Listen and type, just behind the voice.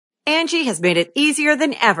Angie has made it easier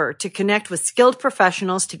than ever to connect with skilled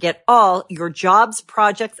professionals to get all your jobs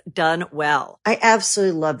projects done well. I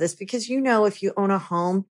absolutely love this because, if you own a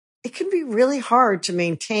home, it can be really hard to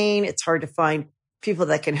maintain. It's hard to find people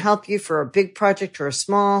that can help you for a big project or a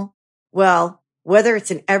small. Well, whether it's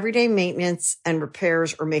in everyday maintenance and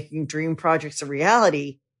repairs or making dream projects a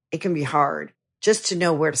reality, it can be hard just to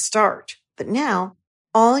know where to start. But now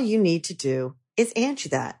all you need to do is Angie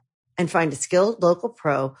that and find a skilled local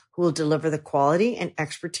pro who will deliver the quality and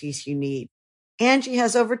expertise you need. Angie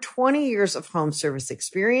has over 20 years of home service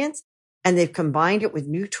experience, and they've combined it with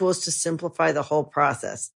new tools to simplify the whole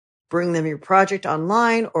process. Bring them your project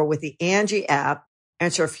online or with the Angie app,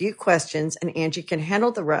 answer a few questions, and Angie can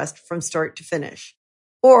handle the rest from start to finish.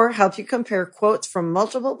 Or help you compare quotes from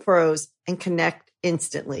multiple pros and connect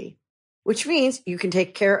instantly, which means you can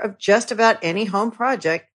take care of just about any home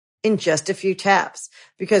project in just a few taps.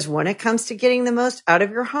 Because when it comes to getting the most out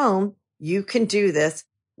of your home, you can do this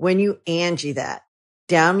when you Angie that.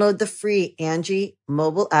 Download the free Angie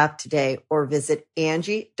mobile app today or visit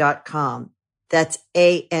Angie.com. That's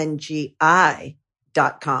ANGI.com.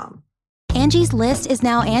 Angie's List is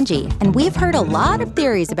now Angie, and we've heard a lot of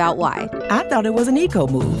theories about why. I thought it was an eco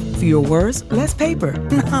move. Fewer words, less paper.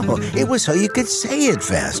 No, it was so you could say it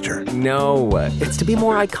faster. No, it's to be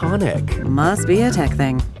more iconic. Must be a tech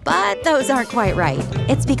thing. But those aren't quite right.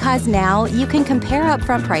 It's because now you can compare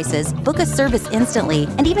upfront prices, book a service instantly,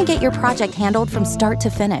 and even get your project handled from start to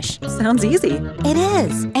finish. Sounds easy. It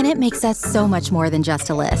is, and it makes us so much more than just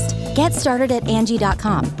a list. Get started at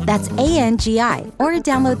Angie.com. That's ANGI, or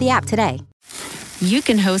download the app today. You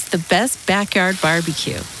can host the best backyard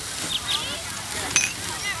barbecue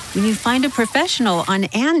when you find a professional on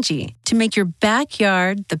Angie to make your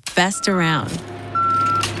backyard the best around.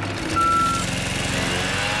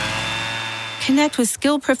 Connect with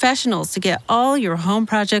skilled professionals to get all your home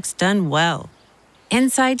projects done well.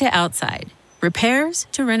 Inside to outside, repairs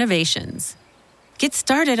to renovations. Get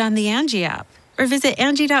started on the Angie app or visit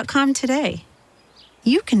Angie.com today.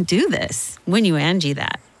 You can do this when you Angie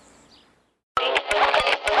that.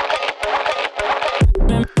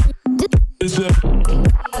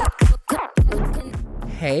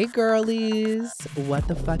 Hey girlies, what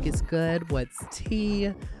the fuck is good? What's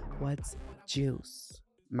tea? What's juice?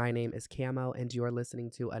 My name is Camo, and you're listening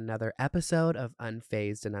to another episode of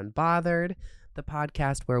Unfazed and Unbothered, the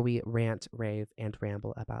podcast where we rant, rave, and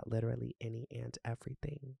ramble about literally any and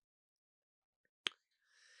everything.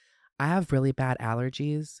 I have really bad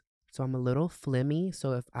allergies, so I'm a little phlegmy,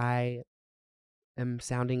 so if I am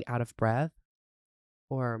sounding out of breath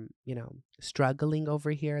or, struggling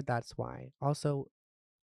over here, that's why. Also,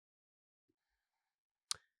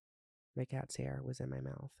 my cat's hair was in my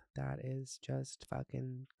mouth. That is just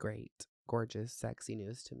fucking great, gorgeous, sexy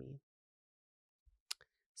news to me.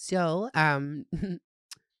 So,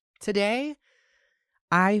 today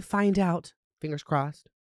I find out, fingers crossed,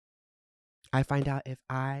 I find out if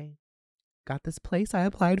I got this place I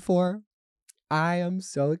applied for. I am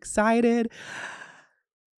so excited.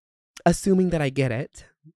 Assuming that I get it,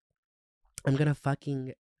 I'm gonna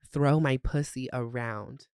fucking throw my pussy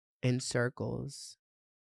around in circles.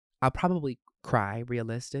 I'll probably cry,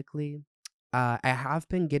 realistically. I have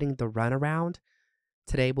been getting the runaround.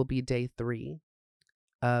 Today will be day 3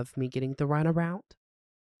 of me getting the runaround.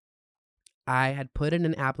 I had put in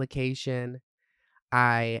an application.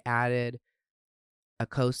 I added a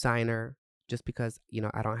co-signer just because,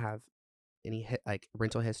 I don't have any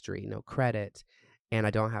rental history, no credit, and I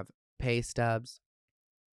don't have pay stubs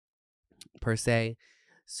per se.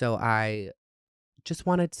 So I just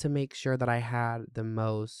wanted to make sure that I had the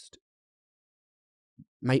most,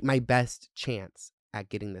 my best chance at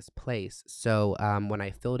getting this place. So when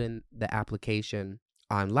I filled in the application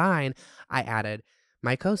online, I added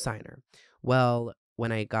my co-signer. Well,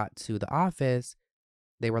 when I got to the office,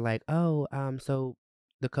 they were like, so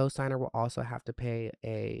the co-signer will also have to pay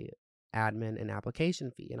a admin and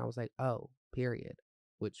application fee. And I was like, oh, period,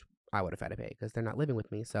 which I would have had to pay because they're not living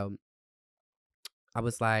with me. So I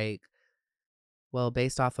was like, well,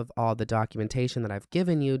 based off of all the documentation that I've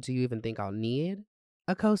given you, do you even think I'll need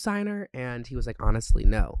a co-signer? And he was like, honestly,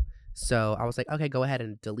 no. So I was like, okay, go ahead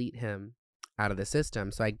and delete him out of the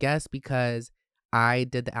system. So I guess because I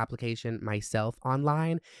did the application myself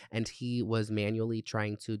online and he was manually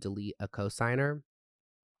trying to delete a co-signer,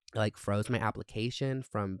 froze my application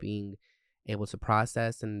from being able to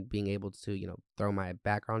process and being able to, throw my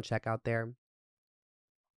background check out there.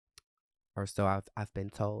 Or so I've been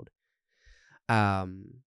told.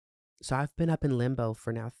 So I've been up in limbo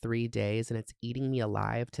for now 3 days and it's eating me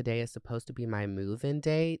alive. Today is supposed to be my move-in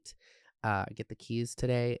date. I get the keys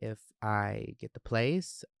today if I get the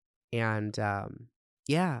place. And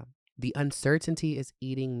yeah, the uncertainty is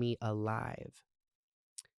eating me alive.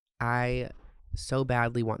 I so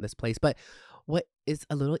badly want this place. But what is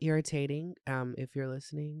a little irritating, if you're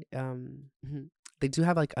listening, they do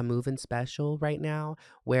have like a move-in special right now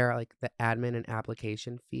where like the admin and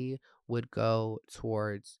application fee would go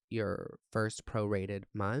towards your first prorated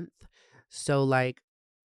month. So like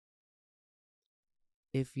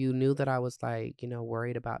if you knew that I was like,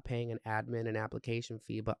 worried about paying an admin and application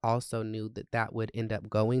fee, but also knew that that would end up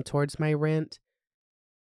going towards my rent,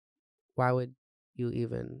 why would you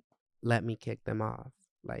even let me kick them off?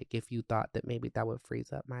 Like if you thought that maybe that would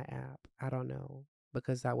freeze up my app, I don't know,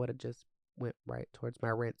 because that would have just went right towards my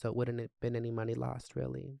rent, so it wouldn't have been any money lost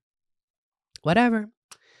really. Whatever.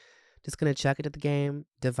 Just gonna chuck it at the game.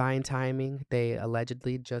 Divine timing. They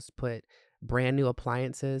allegedly just put brand new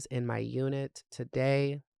appliances in my unit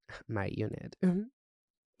today. My unit.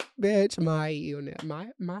 Bitch, my unit. My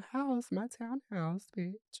house, my townhouse,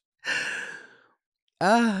 bitch.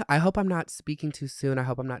 I hope I'm not speaking too soon. I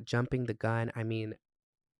hope I'm not jumping the gun. I mean,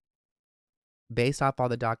 based off all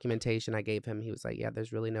the documentation I gave him, he was like, yeah,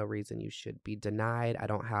 there's really no reason you should be denied. I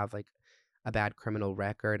don't have like a bad criminal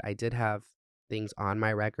record. I did have things on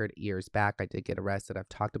my record years back. I did get arrested. I've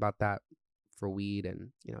talked about that for weed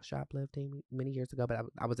and, shoplifting many years ago, but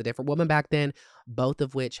I was a different woman back then, both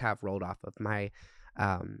of which have rolled off of my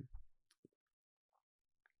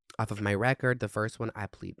record. The first one, I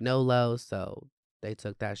plead NOLO, so they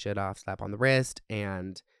took that shit off, slap on the wrist.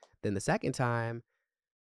 And then the second time,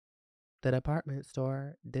 the department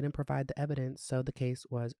store didn't provide the evidence, so the case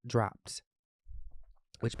was dropped.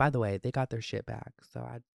 Which, by the way, they got their shit back, so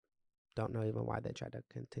I don't know even why they tried to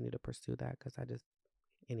continue to pursue that, because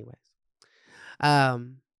anyways.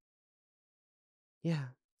 Yeah.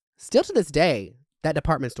 Still to this day, that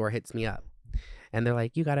department store hits me up. And they're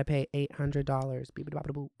like, you got to pay $800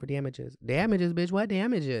 for damages. Damages, bitch? What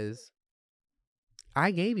damages?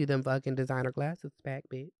 I gave you them fucking designer glasses back,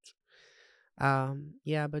 bitch.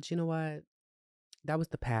 Yeah, but you know what? That was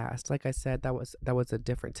the past. Like I said, that was a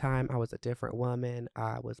different time. I was a different woman.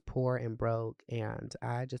 I was poor and broke, and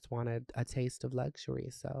I just wanted a taste of luxury.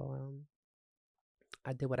 So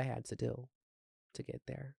I did what I had to do to get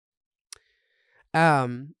there.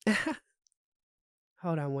 Hold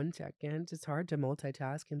on one second. It's hard to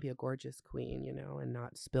multitask and be a gorgeous queen, and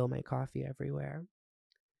not spill my coffee everywhere.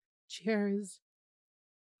 Cheers.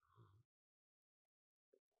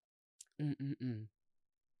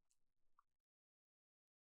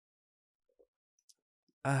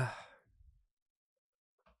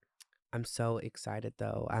 I'm so excited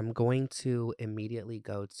though. I'm going to immediately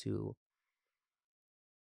go to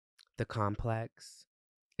the complex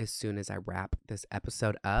as soon as I wrap this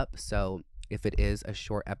episode up. So if it is a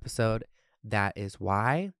short episode, that is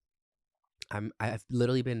why. I've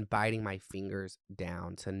literally been biting my fingers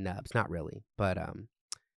down to nubs. Not really, but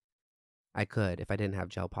I could if I didn't have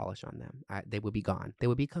gel polish on them. They would be gone. They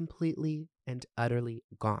would be completely and utterly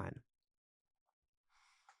gone.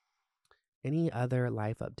 Any other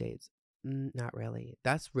life updates? Not really.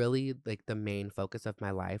 That's really like the main focus of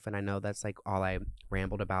my life. And I know that's like all I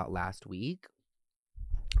rambled about last week.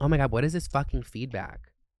 Oh my God, what is this fucking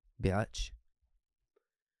feedback, bitch?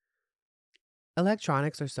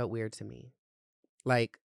 Electronics are so weird to me.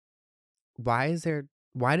 Like,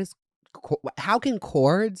 how can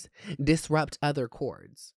chords disrupt other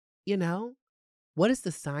chords? What is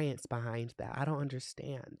the science behind that? I don't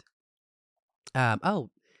understand. Oh,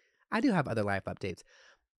 I do have other life updates.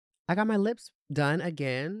 I got my lips done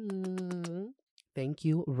again. Thank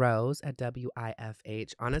you, Rose at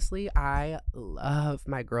WIFH. Honestly, I love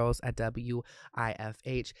my girls at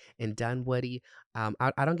WIFH and Dunwoody.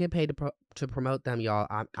 I don't get paid to promote them, y'all.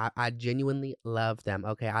 I genuinely love them,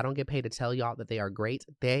 okay? I don't get paid to tell y'all that they are great.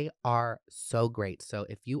 They are so great. So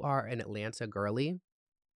if you are an Atlanta girly,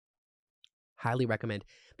 highly recommend.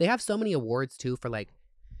 They have so many awards, too, for, like,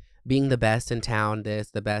 being the best in town,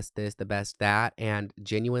 the best that. And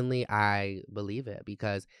genuinely, I believe it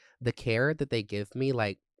because the care that they give me,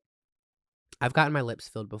 like, I've gotten my lips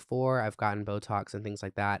filled before. I've gotten Botox and things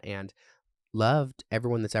like that and loved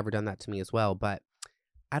everyone that's ever done that to me as well. But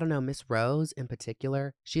I don't know, Miss Rose in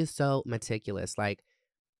particular, she is so meticulous. Like,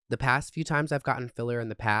 the past few times I've gotten filler in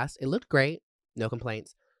the past, it looked great. No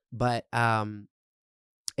complaints. But,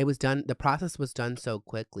 it was done. The process was done so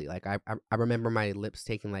quickly. Like I remember my lips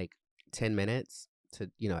taking like 10 minutes to,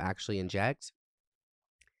 actually inject.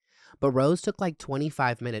 But Rose took like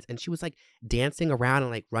 25 minutes and she was like dancing around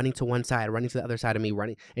and like running to one side, running to the other side of me,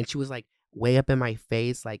 running. And she was like way up in my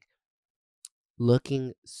face, like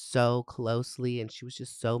looking so closely. And she was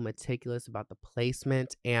just so meticulous about the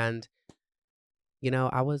placement. And,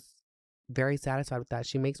 I was very satisfied with that.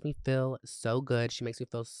 She makes me feel so good. She makes me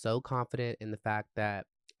feel so confident in the fact that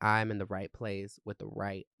I'm in the right place with the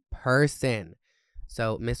right person.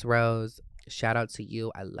 So, Miss Rose, shout out to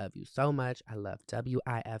you. I love you so much. I love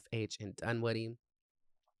WIFH and Dunwoody.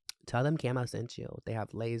 Tell them Camo sent you. They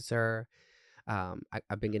have laser.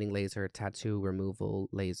 I've been getting laser tattoo removal,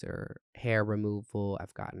 laser hair removal.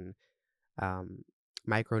 I've gotten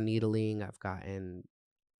micro needling. I've gotten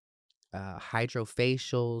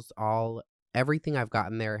hydrofacials. Everything I've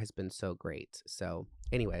gotten there has been so great. So,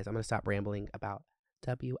 anyways, I'm gonna stop rambling about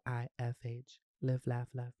WIFH. Live, laugh,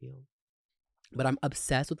 love you. But I'm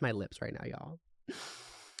obsessed with my lips right now, y'all.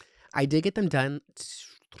 I did get them done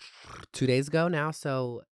 2 days ago now,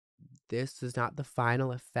 so this is not the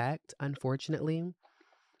final effect, unfortunately.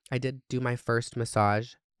 I did do my first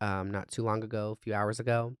massage not too long ago, a few hours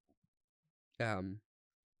ago. I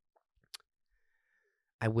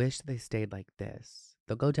wish they stayed like this.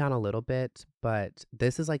 They'll go down a little bit, but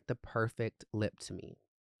this is like the perfect lip to me.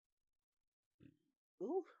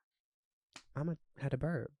 Ooh, had a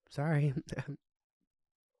burp. Sorry.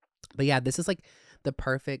 But yeah, this is like the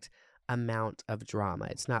perfect amount of drama.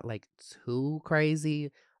 It's not like too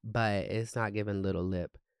crazy, but it's not giving little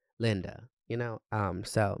lip Linda, you know?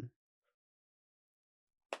 So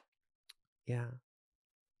yeah.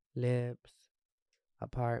 Lips,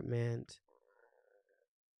 apartment.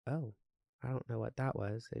 Oh, I don't know what that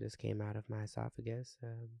was. It just came out of my esophagus.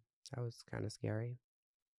 That was kind of scary.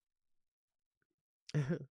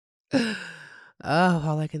 Oh,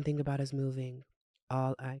 all I can think about is moving.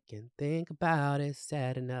 All I can think about is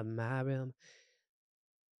setting up my room.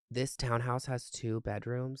 This townhouse has 2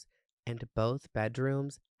 bedrooms, and both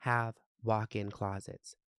bedrooms have walk-in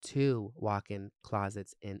closets. 2 walk-in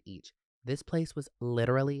closets in each. This place was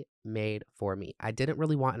literally made for me. I didn't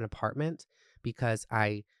really want an apartment because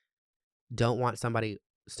I don't want somebody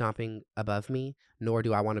stomping above me, nor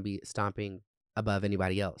do I want to be stomping above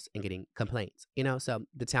anybody else and getting complaints, you know? So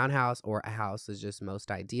the townhouse or a house is just most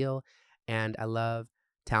ideal. And I love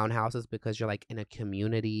townhouses because you're like in a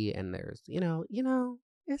community and there's, you know,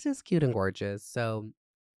 it's just cute and gorgeous. So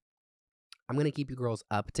I'm going to keep you girls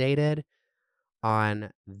updated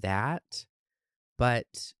on that.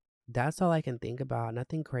 But that's all I can think about.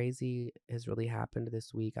 Nothing crazy has really happened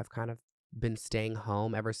this week. I've kind of been staying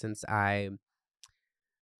home ever since I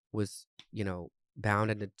was,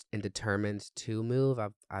 bound and determined to move.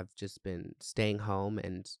 I've just been staying home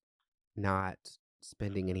and not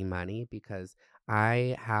spending any money because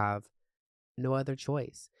I have no other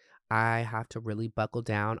choice. I have to really buckle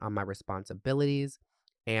down on my responsibilities,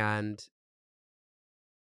 and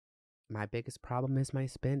my biggest problem is my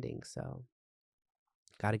spending. So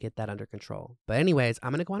got to get that under control. But anyways,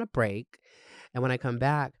 I'm going to go on a break, and when I come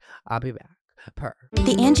back, I'll be back.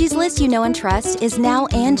 The Angie's List you know and trust is now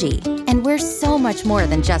Angie, and we're so much more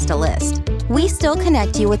than just a list. We still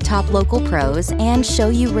connect you with top local pros and show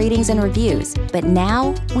you ratings and reviews, but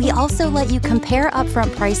now we also let you compare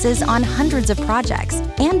upfront prices on hundreds of projects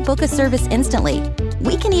and book a service instantly.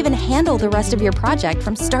 We can even handle the rest of your project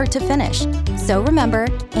from start to finish. So remember,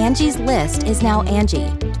 Angie's List is now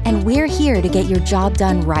Angie, and we're here to get your job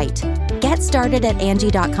done right. Get started at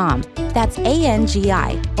Angie.com. That's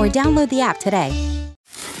ANGI, or download the app today.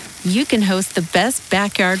 You can host the best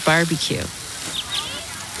backyard barbecue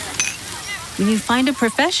when you find a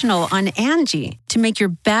professional on Angie to make your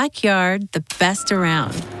backyard the best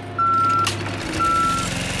around.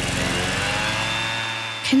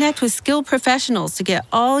 Connect with skilled professionals to get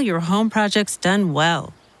all your home projects done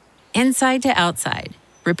well. Inside to outside,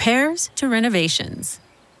 repairs to renovations.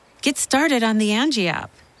 Get started on the Angie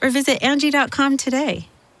app or visit Angie.com today.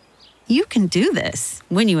 You can do this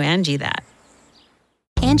when you Angie that.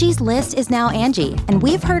 Angie's List is now Angie, and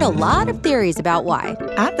we've heard a lot of theories about why.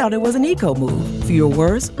 I thought it was an eco move. Fewer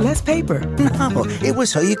words, less paper. No, it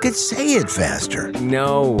was so you could say it faster.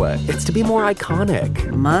 No, it's to be more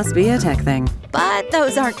iconic. Must be a tech thing. But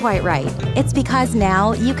those aren't quite right. It's because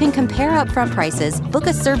now you can compare upfront prices, book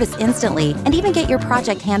a service instantly, and even get your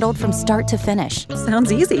project handled from start to finish.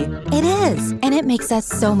 Sounds easy. It is, and it makes us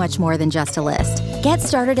so much more than just a list. Get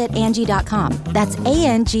started at Angie.com. That's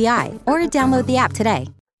ANGI, or download the app today.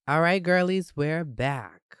 All right, girlies, we're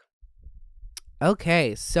back.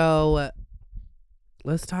 Okay, so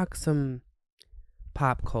let's talk some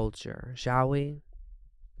pop culture, shall we?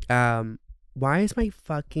 Why is my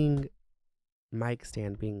fucking mic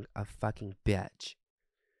stand being a fucking bitch?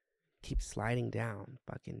 Keep sliding down,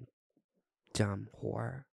 fucking dumb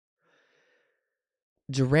whore.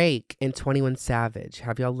 Drake and 21 Savage.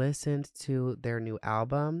 Have y'all listened to their new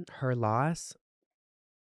album, Her Loss?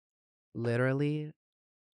 Literally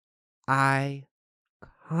iconic.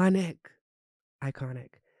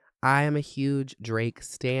 Iconic. I am a huge Drake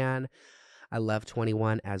stan. I love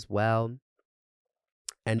 21 as well.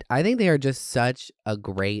 And I think they are just such a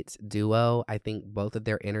great duo. I think both of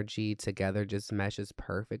their energy together just meshes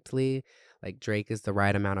perfectly. Like Drake is the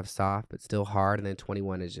right amount of soft, but still hard. And then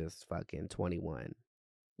 21 is just fucking 21,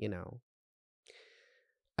 you know.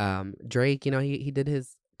 Drake, he did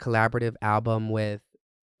his collaborative album with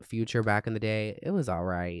Future back in the day. It was all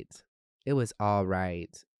right. It was all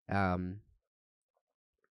right. Um,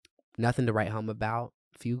 Nothing to write home about.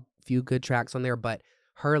 Few good tracks on there, but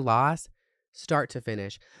Her Loss, start to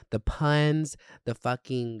finish, the puns, the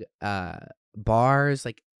fucking bars,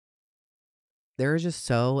 like there are just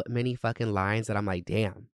so many fucking lines that I'm like,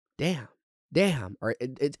 damn, damn, damn. Or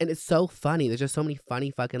and it's so funny. There's just so many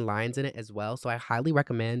funny fucking lines in it as well. So I highly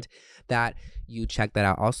recommend that you check that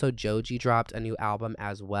out. Also, Joji dropped a new album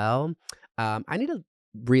as well. I need to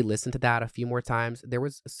re-listen to that a few more times. There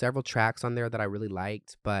was several tracks on there that I really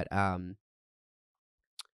liked, but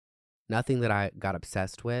nothing that I got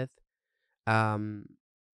obsessed with. Um,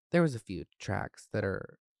 there was a few tracks that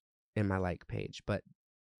are in my like page, but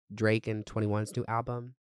Drake and 21's new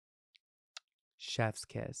album, chef's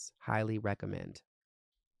kiss, highly recommend.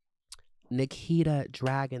 Nikita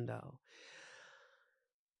Dragun though.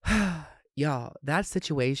 Y'all, that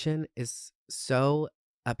situation is so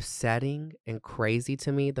upsetting and crazy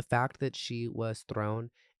to me. The fact that she was thrown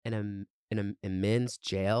in a men's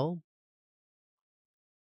jail.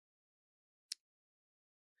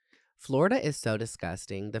 Florida is so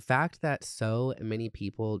disgusting. The fact that so many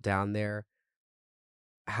people down there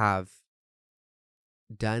have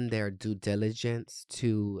done their due diligence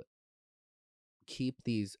to keep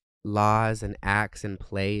these laws and acts in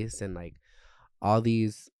place and like all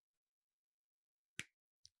these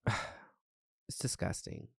it's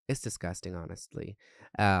disgusting. It's disgusting, honestly.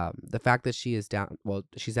 The fact that she is down, well,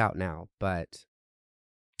 she's out now, but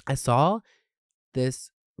I saw this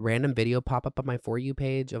random video pop up on my For You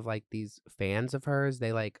page of like these fans of hers.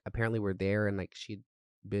 They like apparently were there and like she'd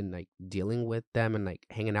been like dealing with them and like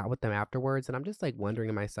hanging out with them afterwards. And I'm just like wondering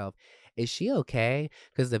to myself, is she okay?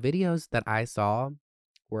 Because the videos that I saw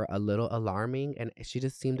were a little alarming and she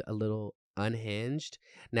just seemed a little unhinged.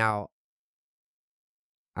 Now,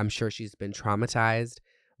 I'm sure she's been traumatized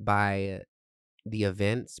by the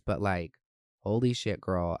events, but like, holy shit,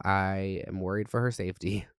 girl, I am worried for her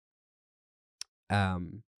safety.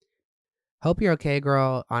 Um, Hope you're okay,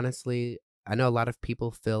 girl. Honestly, I know a lot of people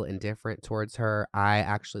feel indifferent towards her. I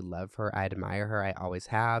actually love her. I admire her. I always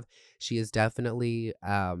have. She is definitely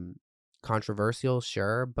controversial,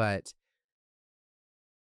 sure, but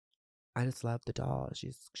I just love the doll.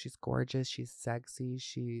 She's gorgeous. She's sexy.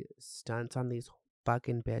 She stunts on these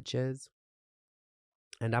fucking bitches,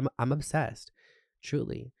 and I'm obsessed,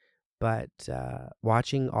 truly. But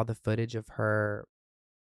watching all the footage of her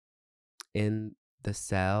in the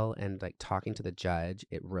cell and like talking to the judge,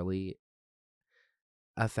 it really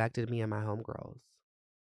affected me and my homegirls.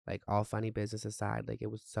 Like all funny business aside, like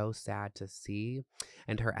it was so sad to see,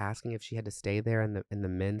 and her asking if she had to stay there in the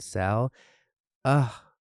men's cell. Ugh,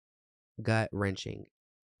 gut wrenching.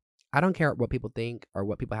 I don't care what people think or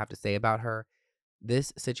what people have to say about her.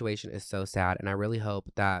 This situation is so sad, and I really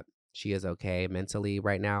hope that she is okay mentally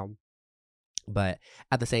right now. But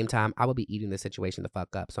at the same time, I will be eating this situation the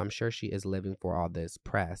fuck up. So I'm sure she is living for all this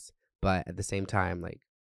press. But at the same time, like,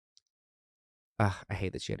 I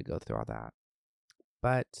hate that she had to go through all that.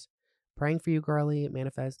 But praying for you, girly,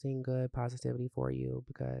 manifesting good positivity for you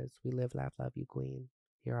because we live, laugh, love you, queen,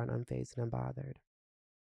 here on Unfazed and Unbothered.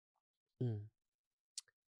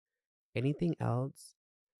 Anything else?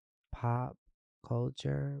 Pop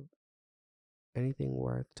culture? Anything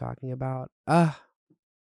worth talking about?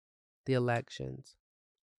 The elections.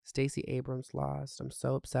 Stacey Abrams lost. I'm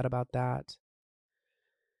so upset about that.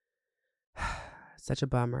 Such a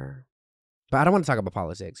bummer. But I don't want to talk about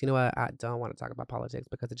politics. You know what? I don't want to talk about politics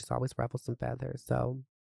because it just always ruffles some feathers. So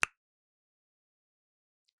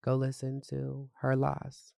go listen to Her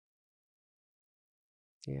Loss.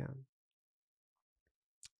 Yeah.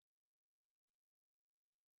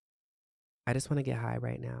 I just want to get high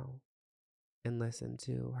right now and listen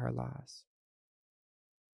to Her Loss.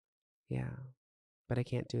 Yeah. But I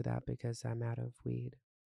can't do that because I'm out of weed.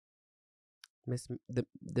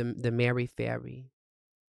 The Mary Fairy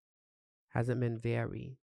hasn't been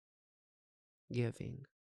very giving.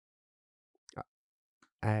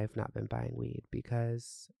 I've not been buying weed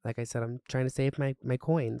because, like I said, I'm trying to save my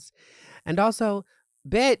coins. And also,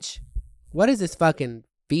 bitch, what is this fucking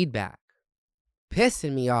feedback?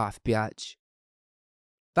 Pissing me off, bitch.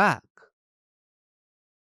 Fuck.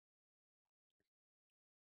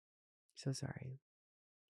 So sorry.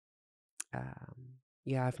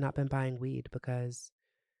 Yeah, I've not been buying weed because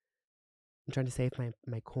I'm trying to save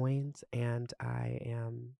my coins, and I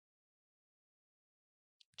am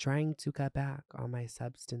trying to cut back on my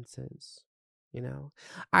substances. You know,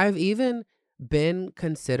 I've even been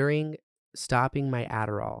considering stopping my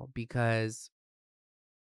Adderall because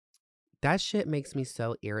that shit makes me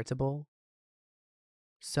so irritable.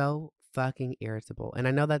 So fucking irritable. And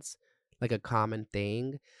I know that's like a common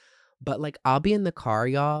thing, but like I'll be in the car,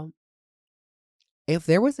 y'all. If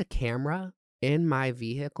there was a camera in my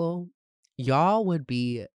vehicle, y'all would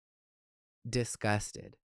be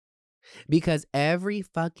disgusted because every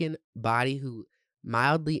fucking body who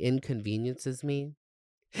mildly inconveniences me,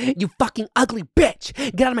 you fucking ugly bitch,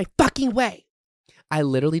 get out of my fucking way. I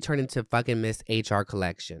literally turn into fucking Miss HR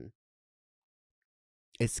Collection.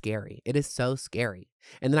 It's scary. It is so scary.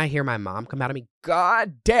 And then I hear my mom come out of me,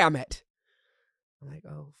 God damn it. I'm like,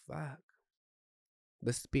 oh, fuck.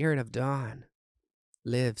 The spirit of dawn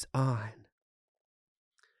lives on.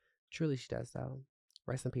 Truly, she does, though.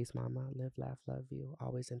 Rest in peace, mama. Live, laugh, love you,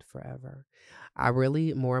 always and forever. I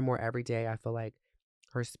really, more and more every day, I feel like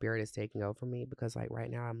her spirit is taking over me because, like,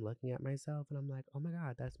 right now I'm looking at myself and I'm like, oh my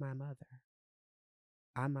God, that's my mother.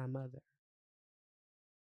 I'm my mother.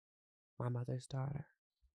 My mother's daughter.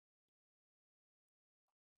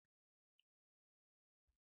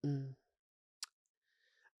 Mm.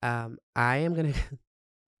 I am gonna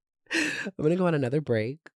I'm gonna go on another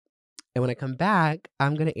break. And when I come back,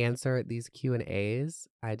 I'm going to answer these Q&As.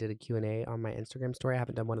 I did a Q&A on my Instagram story. I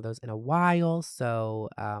haven't done one of those in a while. So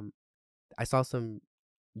I saw some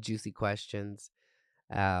juicy questions.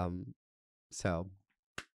 So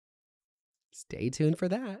stay tuned for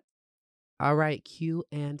that. All right,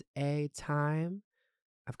 Q&A time.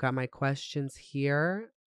 I've got my questions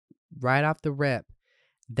here right off the rip.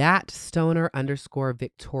 That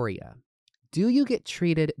stoner_Victoria. Do you get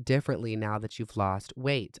treated differently now that you've lost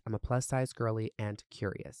weight? I'm a plus size girly and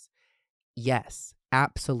curious. Yes,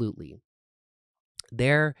 absolutely.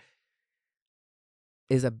 There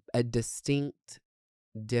is a distinct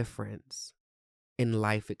difference in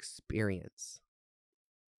life experience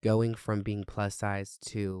going from being plus size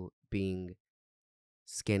to being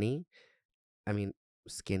skinny. I mean,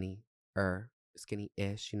 skinny or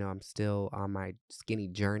skinny-ish. You know, I'm still on my skinny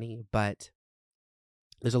journey, but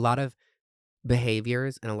there's a lot of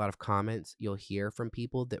behaviors and a lot of comments you'll hear from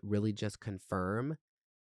people that really just confirm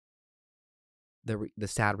the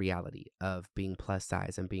sad reality of being plus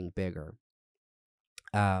size and being bigger.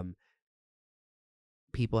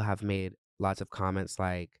 People have made lots of comments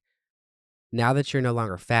like, now that you're no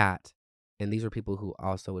longer fat, and these are people who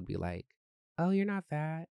also would be like, oh, you're not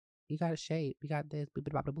fat, you got a shape, you got this, boop,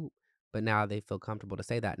 boop, boop, boop. But now they feel comfortable to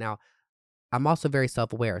say that. Now, I'm also very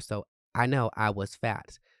self-aware, so I know I was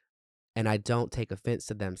fat, and I don't take offense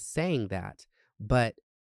to them saying that, but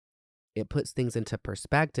it puts things into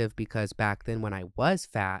perspective because back then when I was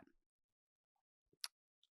fat,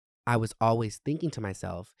 I was always thinking to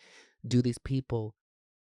myself, do these people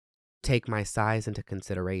take my size into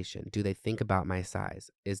consideration? Do they think about my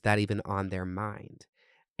size? Is that even on their mind?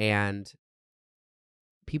 And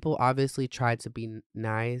people obviously try to be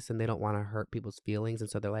nice and they don't want to hurt people's feelings. And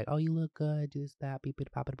so they're like, oh, you look good, do this, that, beep,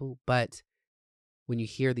 beep, pop, boo. But when you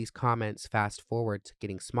hear these comments fast forward to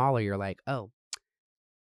getting smaller, you're like, oh,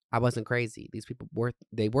 I wasn't crazy. These people were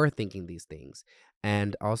thinking these things.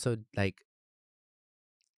 And also, like,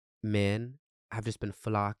 men have just been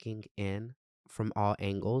flocking in from all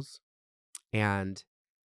angles. And,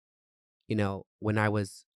 you know, when I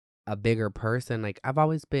was a bigger person, like, I've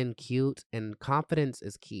always been cute, and confidence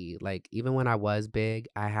is key. Like, even when I was big,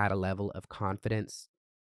 I had a level of confidence.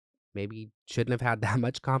 Maybe shouldn't have had that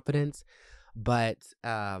much confidence, but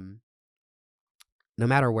no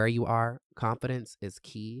matter where you are, confidence is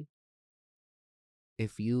key.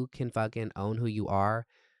 If you can fucking own who you are,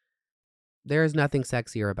 there is nothing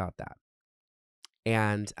sexier about that.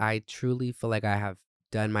 And I truly feel like I have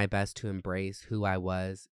done my best to embrace who I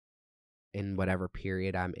was in whatever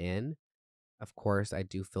period I'm in. Of course, I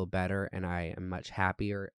do feel better and I am much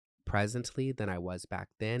happier presently than I was back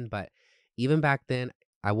then. But even back then,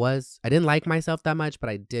 I didn't like myself that much, but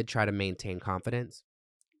I did try to maintain confidence.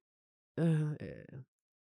 Don't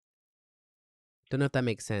know if that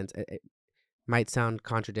makes sense. It might sound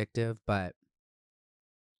contradictive, but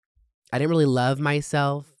I didn't really love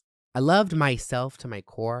myself. I loved myself to my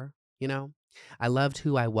core, you know? I loved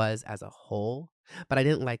who I was as a whole, but I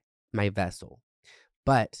didn't like my vessel.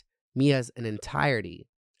 But me as an entirety,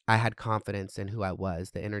 I had confidence in who I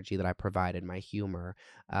was, the energy that I provided, my humor,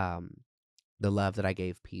 the love that I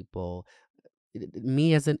gave people.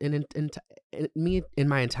 Me as me in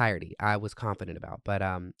my entirety, I was confident about. But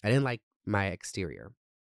I didn't like my exterior.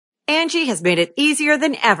 Angie has made it easier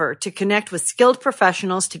than ever to connect with skilled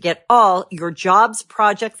professionals to get all your jobs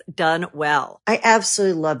projects done well. I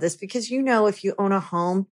absolutely love this because, you know, if you own a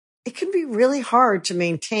home, it can be really hard to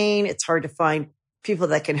maintain. It's hard to find people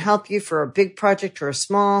that can help you for a big project or a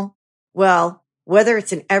small. Well, whether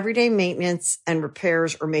it's in everyday maintenance and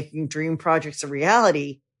repairs or making dream projects a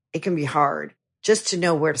reality, it can be hard just to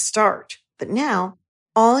know where to start. But now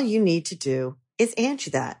all you need to do is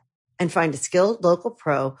Angie that and find a skilled local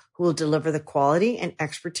pro who will deliver the quality and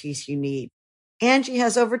expertise you need. Angie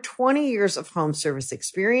has over 20 years of home service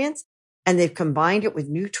experience, and they've combined it with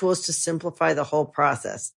new tools to simplify the whole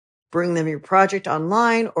process. Bring them your project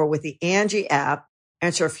online or with the Angie app,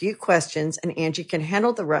 answer a few questions, and Angie can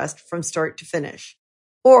handle the rest from start to finish.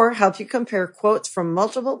 Or help you compare quotes from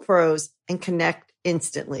multiple pros and connect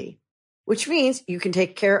instantly, which means you can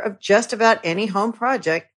take care of just about any home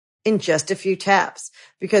project in just a few taps.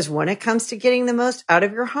 Because when it comes to getting the most out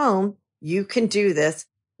of your home, you can do this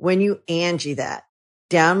when you Angie that.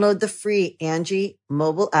 Download the free Angie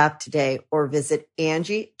mobile app today or visit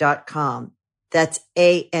Angie.com. That's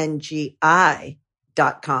ANGI.com.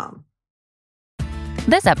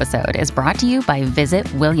 This episode is brought to you by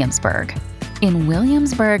Visit Williamsburg. In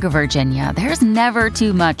Williamsburg, Virginia, there's never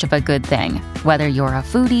too much of a good thing. Whether you're a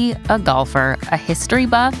foodie, a golfer, a history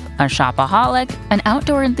buff, a shopaholic, an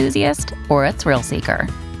outdoor enthusiast, or a thrill seeker,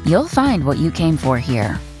 you'll find what you came for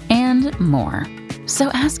here and more. So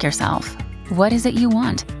ask yourself, what is it you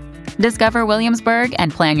want? Discover Williamsburg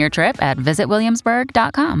and plan your trip at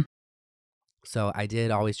visitwilliamsburg.com. So I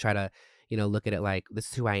did always try to, look at it like, this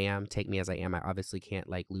is who I am, take me as I am. I obviously can't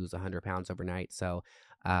lose 100 pounds overnight. So,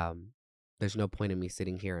 there's no point in me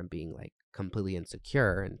sitting here and being completely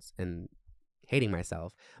insecure and hating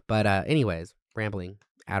myself. But anyways, rambling.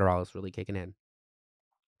 Adderall is really kicking in.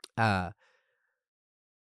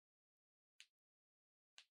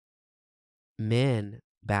 Men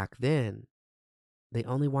back then, they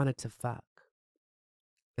only wanted to fuck.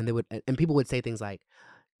 And people would say things like,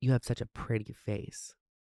 you have such a pretty face.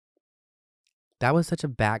 That was such a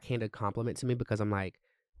backhanded compliment to me because I'm like,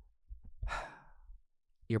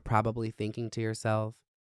 you're probably thinking to yourself,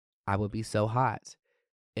 I would be so hot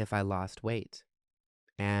if I lost weight.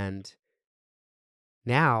 And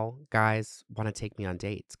now guys want to take me on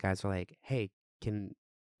dates. Guys are like, hey, can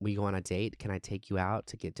we go on a date? Can I take you out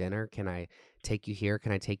to get dinner? Can I take you here?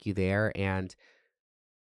 Can I take you there? And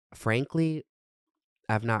frankly,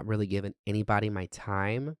 I've not really given anybody my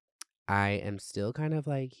time. I am still kind of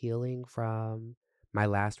healing from my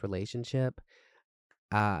last relationship.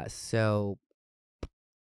 So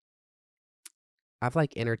I've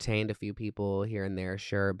entertained a few people here and there,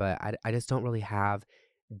 sure, but I just don't really have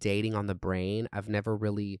dating on the brain. I've never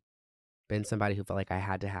really been somebody who felt like I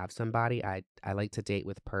had to have somebody. I like to date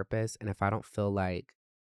with purpose, and if I don't feel like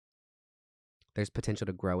there's potential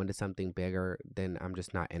to grow into something bigger, then I'm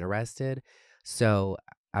just not interested. So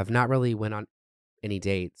I've not really went on any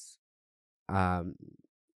dates.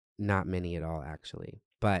 Not many at all, actually.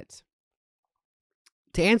 But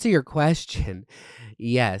to answer your question,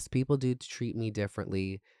 yes, people do treat me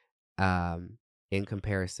differently in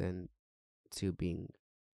comparison to being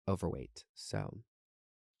overweight. So,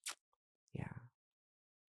 yeah.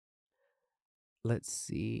 Let's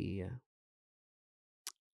see.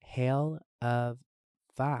 Hail of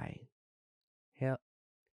Phi.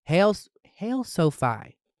 Hail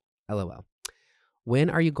Sophie. LOL.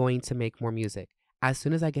 When are you going to make more music? As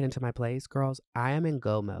soon as I get into my place, girls, I am in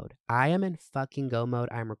go mode. I am in fucking go mode.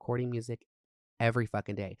 I'm recording music every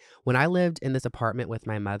fucking day. When I lived in this apartment with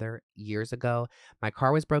my mother years ago, my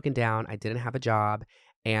car was broken down. I didn't have a job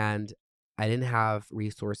and I didn't have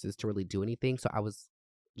resources to really do anything. So I was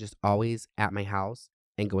just always at my house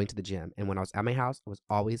and going to the gym. And when I was at my house, I was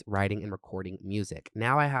always writing and recording music.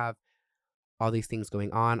 Now I have all these things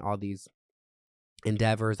going on, all these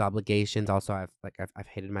endeavors, obligations. Also, I've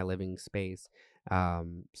hated my living space.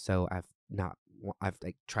 So I've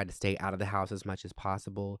tried to stay out of the house as much as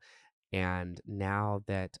possible. And now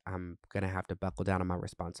that I'm going to have to buckle down on my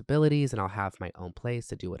responsibilities and I'll have my own place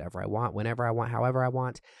to do whatever I want, whenever I want, however I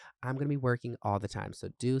want, I'm going to be working all the time. So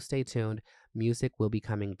do stay tuned. Music will be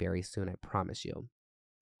coming very soon. I promise you.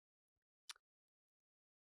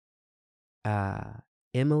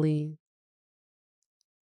 Emily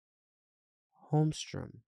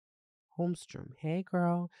Holmstrom. Hey,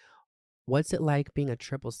 girl. What's it like being a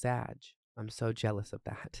triple Sag? I'm so jealous of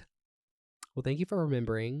that. Well, thank you for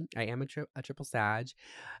remembering. I am a triple Sag.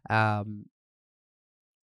 I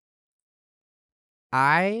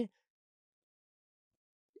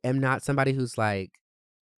am not somebody who's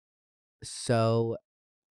so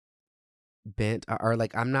bent, or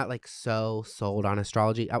like I'm not like so sold on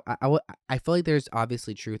astrology. I feel like there's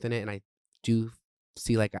obviously truth in it, and I do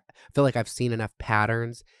see like I feel like I've seen enough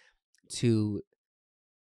patterns to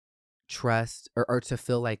trust, or to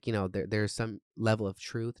feel like, there's some level of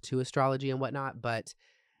truth to astrology and whatnot. But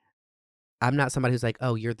I'm not somebody who's like,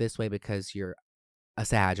 oh, you're this way because you're a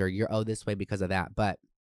Sag, or you're, oh, this way because of that. But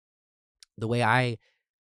the way I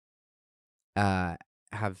uh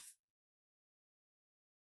have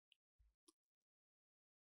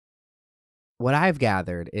what I've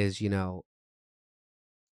gathered is,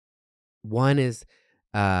 one is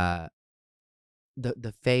uh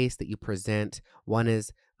the face that you present, one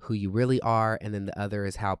is who you really are, and then the other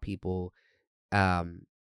is um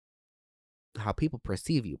how people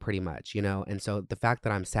perceive you, pretty much, And so the fact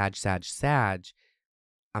that I'm Sag,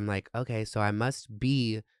 I'm like, okay, so I must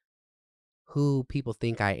be who people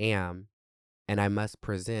think I am, and I must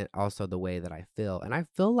present also the way that I feel. And I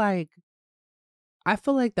feel like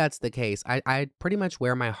that's the case. I pretty much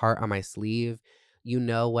wear my heart on my sleeve. You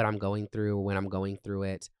know what I'm going through when I'm going through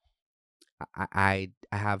it. I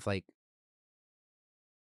have like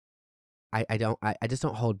I don't I just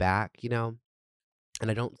don't hold back, and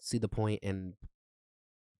I don't see the point in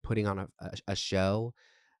putting on a show.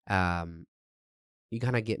 Um, you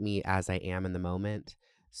kind of get me as I am in the moment.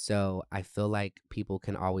 So I feel like people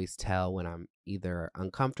can always tell when I'm either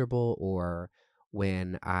uncomfortable, or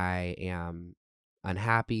when I am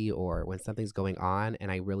unhappy, or when something's going on, and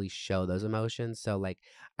I really show those emotions. So like,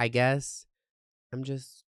 I guess I'm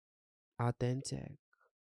just authentic.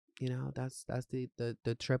 That's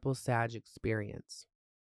the triple Sag experience,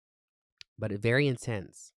 but it very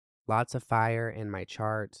intense. Lots of fire in my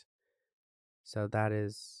chart. So that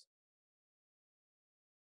is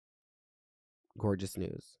gorgeous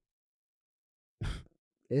news.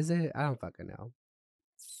 Is it? I don't fucking know.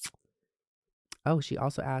 Oh, she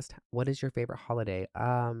also asked, what is your favorite holiday?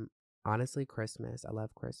 Honestly, Christmas. I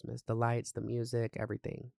love Christmas. The lights, the music,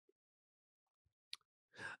 everything.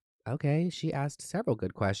 Okay, she asked several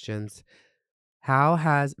good questions. How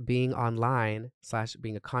has being online slash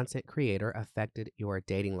being a content creator affected your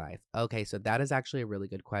dating life? Okay, so that is actually a really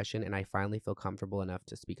good question, and I finally feel comfortable enough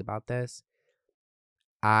to speak about this.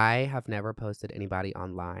 I have never posted anybody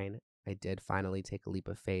online. I did finally take a leap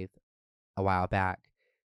of faith a while back,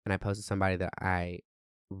 and I posted somebody that I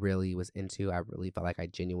really was into. I really felt like I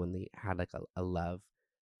genuinely had like a love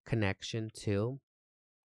connection to.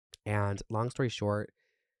 And long story short,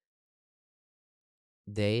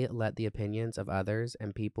 they let the opinions of others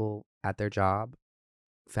and people at their job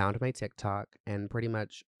found my TikTok and pretty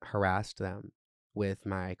much harassed them with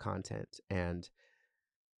my content and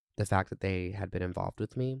the fact that they had been involved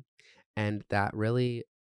with me. And that really,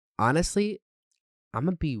 honestly, I'm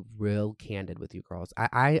gonna be real candid with you girls.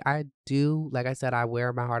 I do, like I said, I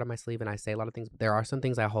wear my heart on my sleeve and I say a lot of things, but there are some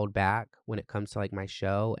things I hold back when it comes to like my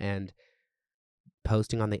show and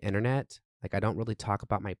posting on the internet. Like, I don't really talk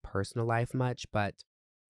about my personal life much, but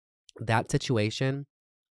that situation,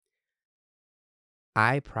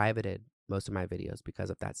 I privated most of my videos because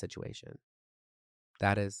of that situation.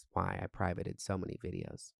 That is why I privated so many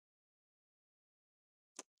videos.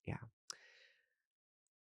 Yeah.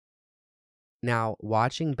 Now,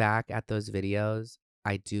 watching back at those videos,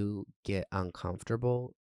 I do get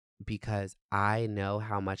uncomfortable because I know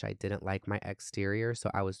how much I didn't like my exterior. So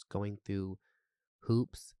I was going through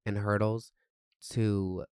hoops and hurdles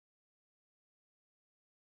to,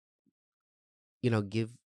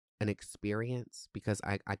 give an experience, because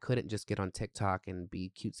I couldn't just get on TikTok and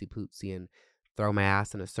be cutesy pootsy and throw my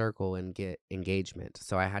ass in a circle and get engagement.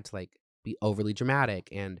 So I had to like be overly dramatic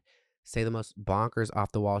and say the most bonkers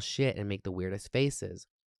off the wall shit and make the weirdest faces.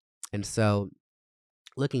 And so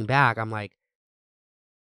looking back, I'm like,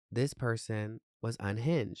 this person was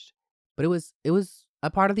unhinged. But it was a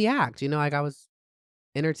part of the act, like I was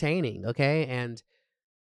entertaining, okay? And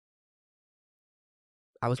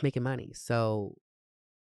I was making money. So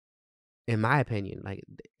in my opinion, like,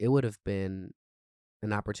 it would have been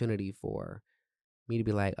an opportunity for me to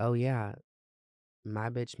be like, oh yeah,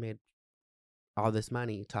 my bitch made all this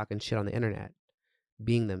money talking shit on the internet,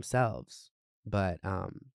 being themselves. But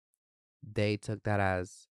they took that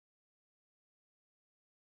as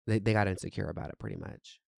they got insecure about it, pretty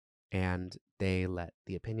much. And they let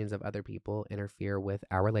the opinions of other people interfere with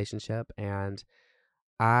our relationship. And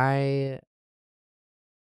I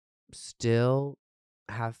still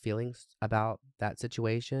have feelings about that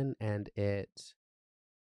situation, and it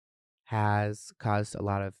has caused a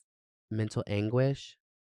lot of mental anguish,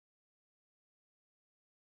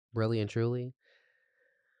 really and truly.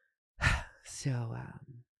 So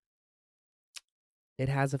it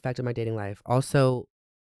has affected my dating life. Also,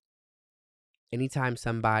 anytime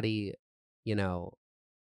somebody, you know,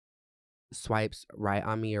 swipes right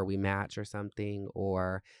on me or we match or something,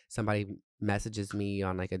 or somebody messages me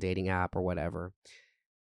on like a dating app or whatever,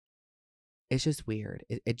 it's just weird.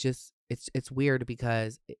 It just it's weird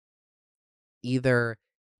because either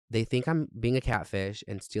they think I'm being a catfish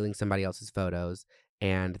and stealing somebody else's photos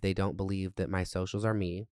and they don't believe that my socials are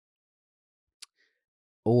me,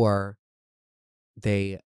 or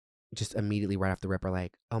they just immediately right off the rip are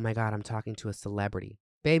like, "Oh my god, I'm talking to a celebrity."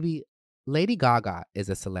 Baby, Lady Gaga is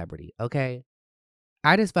a celebrity, okay?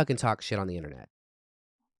 I just fucking talk shit on the internet.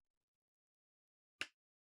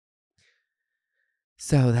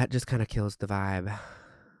 So that just kind of kills the vibe.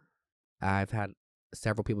 I've had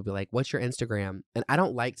several people be like, "What's your Instagram?" And I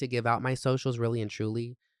don't like to give out my socials really and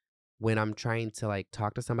truly when I'm trying to like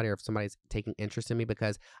talk to somebody or if somebody's taking interest in me,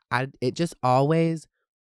 because it just always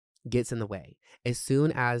gets in the way. As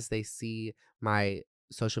soon as they see my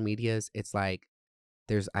social medias, it's like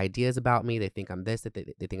there's ideas about me. They think I'm this, that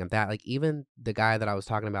they think I'm that. Like even the guy that I was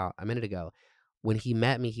talking about a minute ago, when he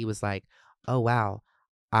met me, he was like, "Oh wow,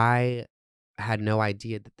 I had no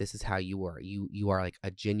idea that this is how you were. You are like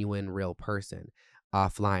a genuine, real person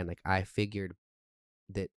offline. Like I figured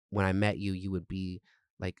that when I met you, you would be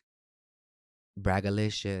like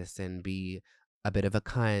braggalicious and be a bit of a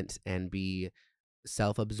cunt and be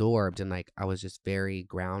self-absorbed, and like I was just very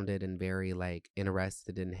grounded and very like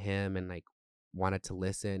interested in him and like wanted to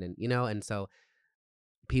listen, and and so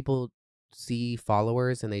people see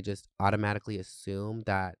followers and they just automatically assume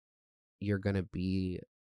that you're gonna be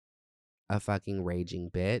a fucking raging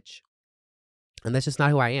bitch, and that's just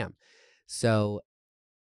not who I am. So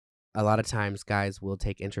a lot of times guys will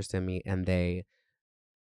take interest in me and they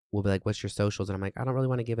will be like, "What's your socials?" And I'm like, "I don't really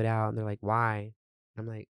want to give it out." And they're like, "Why?" I'm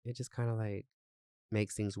like, "It just kind of like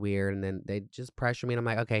makes things weird." And then they just pressure me and I'm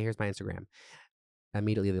like, "Okay, here's my Instagram."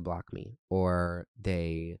 Immediately they block me, or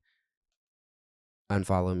they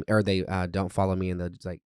unfollow me, or they don't follow me, and they'll just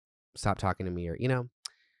like stop talking to me, or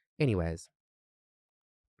anyways.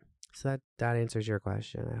 So that answers your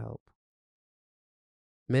question, I hope.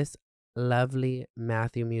 Miss Lovely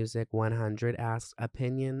Matthew Music 100 asks,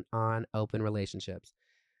 opinion on open relationships.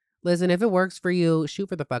 Listen, if it works for you, shoot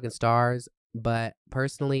for the fucking stars, but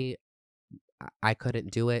personally I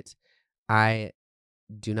couldn't do it. I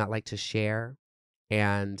do not like to share,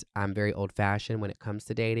 and I'm very old fashioned when it comes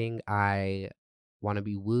to dating. I want to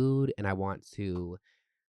be wooed and I want to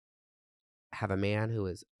have a man who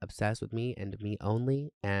is obsessed with me and me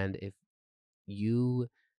only. And if you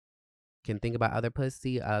can think about other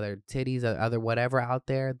pussy, other titties, or other whatever out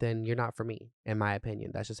there, then you're not for me, in my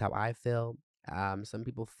opinion. That's just how I feel. Some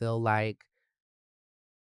people feel like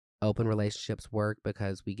open relationships work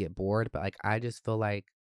because we get bored, but like I just feel like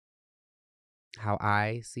how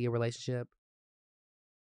I see a relationship,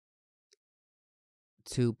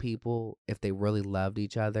 two people, if they really loved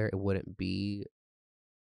each other, it wouldn't be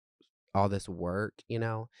all this work,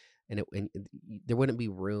 there wouldn't be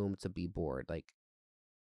room to be bored. Like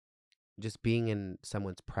just being in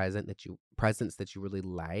someone's presence that you really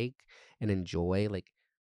like and enjoy, like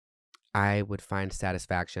I would find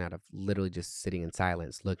satisfaction out of literally just sitting in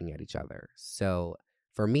silence looking at each other. So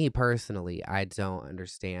for me personally, I don't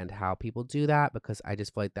understand how people do that, because I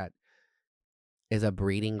just feel like that is a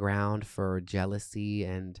breeding ground for jealousy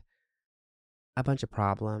and a bunch of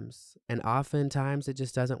problems. And oftentimes it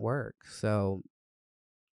just doesn't work. So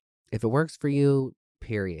if it works for you,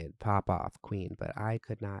 period, pop off, queen. But I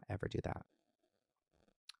could not ever do that.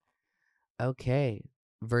 Okay.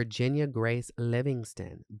 Virginia Grace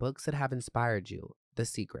Livingston, books that have inspired you. The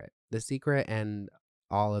Secret. The Secret and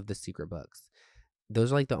all of the Secret books.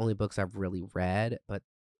 Those are like the only books I've really read, but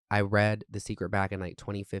I read The Secret back in like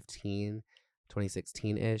 2015,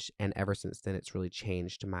 2016-ish, and ever since then it's really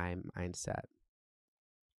changed my mindset.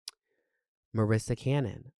 Marissa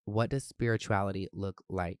Cannon, what does spirituality look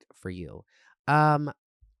like for you?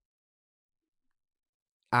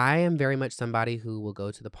 I am very much somebody who will go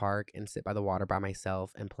to the park and sit by the water by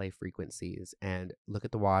myself and play frequencies and look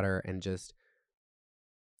at the water and just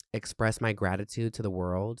express my gratitude to the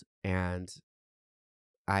world. And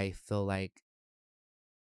I feel like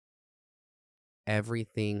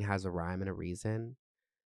everything has a rhyme and a reason,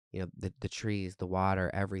 the trees, the water,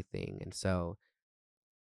 everything. And so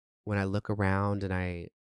when I look around and I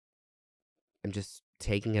am just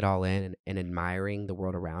taking it all in and admiring the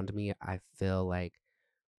world around me, I feel like,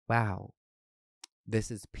 wow,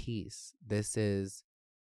 this is peace. I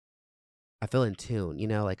feel in tune,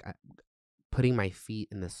 like putting my feet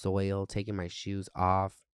in the soil, taking my shoes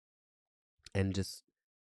off, and just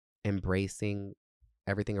embracing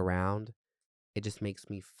everything around. It just makes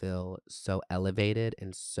me feel so elevated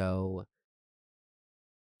and so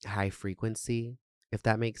high frequency, if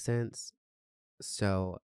that makes sense.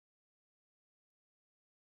 So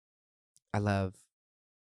I love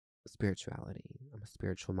spirituality. I'm a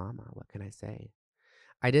spiritual mama. What can I say?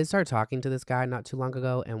 I did start talking to this guy not too long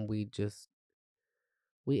ago, and we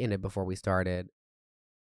ended before we started.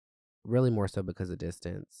 Really more so because of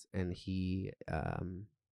distance, and he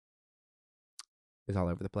is all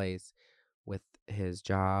over the place with his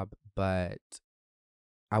job. But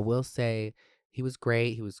I will say he was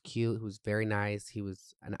great. He was cute. He was very nice. He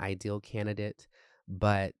was an ideal candidate.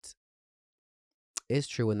 But it's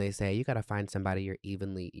true when they say you got to find somebody you're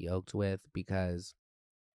evenly yoked with, because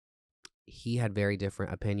he had very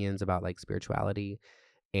different opinions about like spirituality,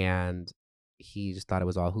 and he just thought it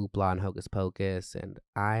was all hoopla and hocus pocus. And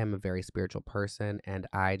I am a very spiritual person, and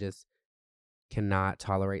I just cannot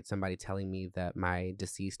tolerate somebody telling me that my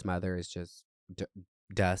deceased mother is just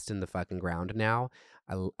dust in the fucking ground now.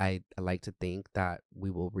 I like to think that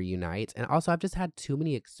we will reunite. And also, I've just had too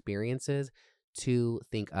many experiences to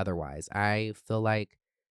think otherwise. I feel like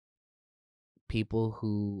people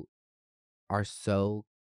who are so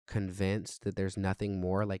convinced that there's nothing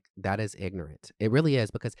more, like, that is ignorant. It really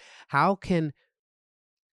is, because how can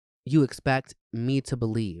you expect me to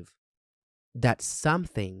believe that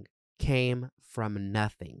something came from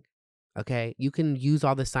nothing? Okay? You can use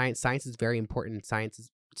all the science. Science is very important.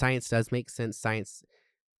 Science does make sense. Science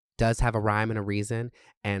does have a rhyme and a reason,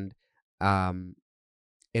 and um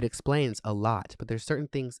it explains a lot, but there's certain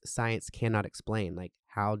things science cannot explain, like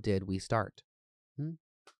how did we start? Hmm?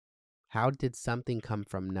 How did something come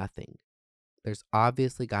from nothing? There's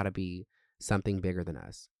obviously got to be something bigger than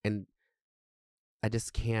us. And I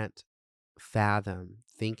just can't fathom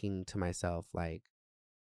thinking to myself, like,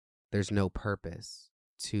 there's no purpose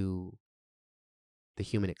to the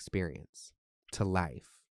human experience, to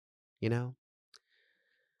life, you know?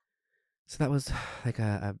 So that was like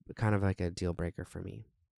a kind of like a deal breaker for me.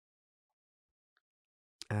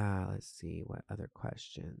 Let's see what other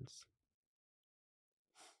questions.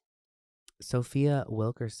 Sophia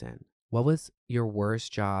Wilkerson, what was your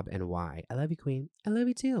worst job and why? I love you, Queen. I love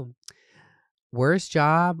you too. Worst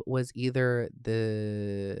job was either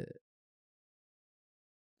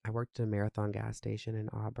I worked at a Marathon gas station in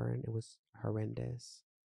Auburn. It was horrendous.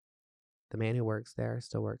 The man who works there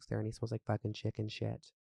still works there, and he smells like fucking chicken shit.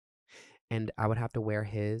 And I would have to wear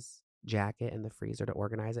his jacket in the freezer to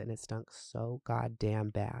organize it, and it stunk so goddamn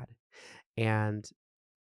bad. And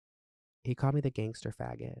he called me the gangster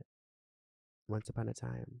faggot once upon a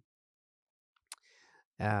time.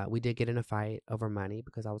 We did get in a fight over money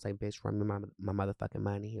because I was like, bitch, run me my motherfucking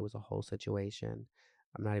money. It was a whole situation.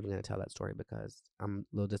 I'm not even going to tell that story because I'm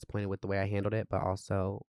a little disappointed with the way I handled it, but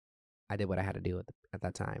also I did what I had to do at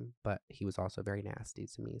that time. But he was also very nasty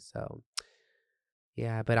to me. So,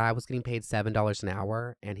 yeah, but I was getting paid $7 an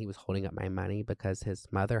hour, and he was holding up my money because his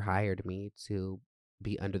mother hired me to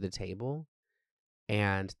be under the table.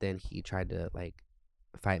 And then he tried to like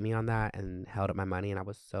fight me on that and held up my money. And I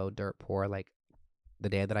was so dirt poor. Like, the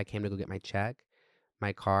day that I came to go get my check,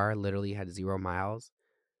 my car literally had 0 miles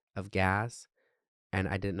of gas, and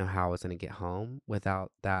I didn't know how I was going to get home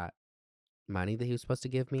without that money that he was supposed to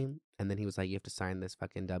give me. And then he was like, you have to sign this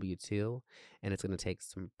fucking W-2, and it's going to take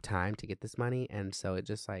some time to get this money. And so it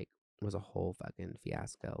just like was a whole fucking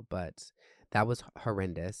fiasco. But that was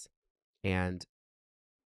horrendous. And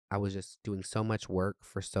I was just doing so much work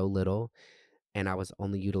for so little, and I was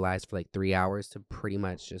only utilized for like 3 hours to pretty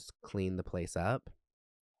much just clean the place up.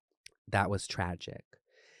 That was tragic.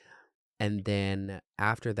 And then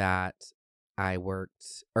after that, I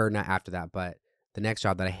worked, or not after that, but the next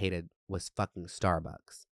job that I hated was fucking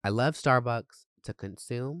Starbucks. I love Starbucks to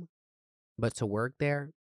consume, but to work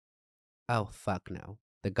there, oh, fuck no.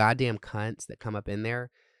 The goddamn cunts that come up in there,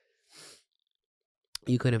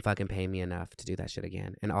 you couldn't fucking pay me enough to do that shit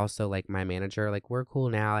again. And also, like, my manager, like, we're cool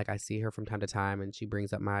now. Like, I see her from time to time, and she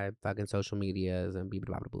brings up my fucking social medias and blah,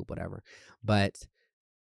 blah, blah, blah, whatever. But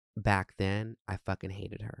back then, I fucking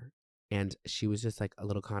hated her. And she was just like a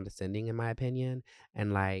little condescending, in my opinion.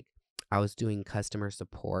 And like, I was doing customer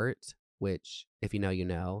support, which, if you know, you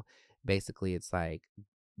know. Basically, it's like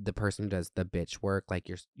the person who does the bitch work. Like,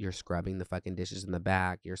 you're scrubbing the fucking dishes in the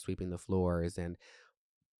back, you're sweeping the floors. And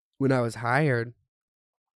when I was hired,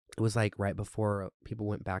 it was like right before people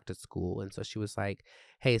went back to school. And so she was like,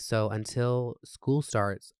 hey, so until school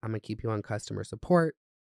starts, I'm gonna keep you on customer support.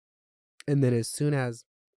 And then as soon as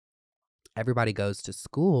everybody goes to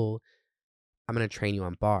school, I'm going to train you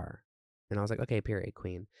on bar. And I was like, okay, period,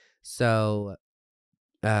 queen. So,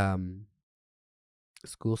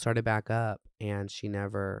 school started back up, and she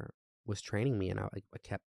never was training me. And I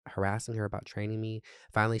kept harassing her about training me.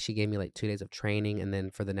 Finally, she gave me like 2 days of training. And then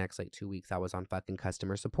for the next like 2 weeks, I was on fucking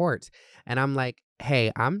customer support. And I'm like,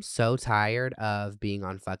 hey, I'm so tired of being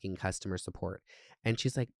on fucking customer support. And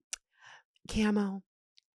she's like, Camo,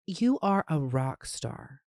 you are a rock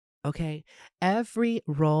star. Okay. Every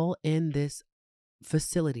role in this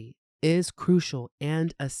facility is crucial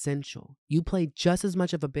and essential. You play just as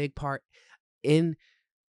much of a big part in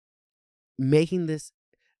making this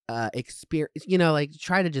experience, like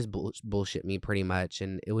try to just bullshit me pretty much.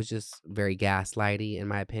 And it was just very gaslighty in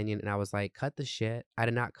my opinion. And I was like, cut the shit. I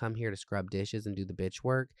did not come here to scrub dishes and do the bitch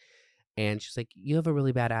work. And she's like, you have a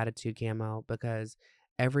really bad attitude, Camo, because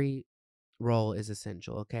every role is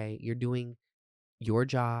essential. Okay. You're doing your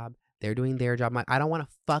job. They're doing their job. I'm like, I don't want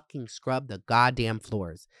to fucking scrub the goddamn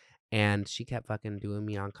floors. And she kept fucking doing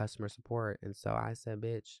me on customer support. And so I said,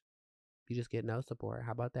 bitch, you just get no support.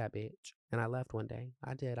 How about that, bitch? And I left one day.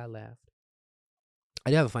 I did. I left.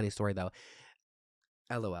 I do have a funny story, though.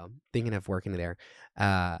 LOL. Thinking of working there.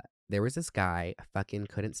 There was this guy, fucking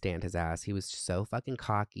couldn't stand his ass. He was so fucking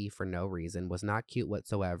cocky for no reason, was not cute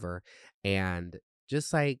whatsoever. And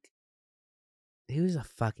just like, he was a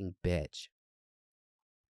fucking bitch.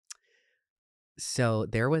 So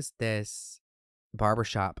there was this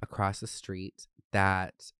barbershop across the street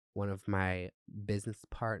that one of my business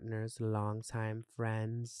partners, longtime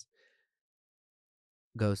friends,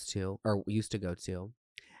 goes to or used to go to.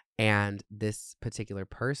 And this particular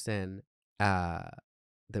person that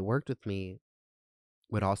worked with me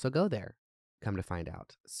would also go there, come to find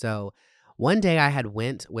out. So one day I had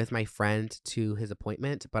went with my friend to his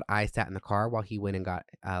appointment, but I sat in the car while he went and got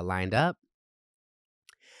lined up.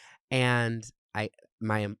 And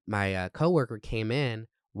my coworker came in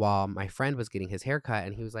while my friend was getting his haircut,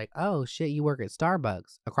 and he was like, "Oh shit, you work at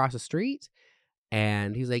Starbucks across the street?"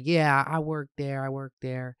 And he was like, "Yeah, I work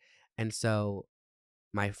there." And so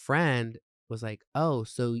my friend was like, "Oh,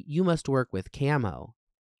 so you must work with Camo."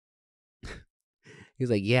 He was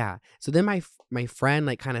like, "Yeah." So then my friend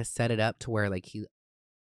like kind of set it up to where like he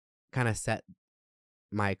kind of set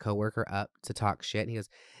my coworker up to talk shit. And he goes,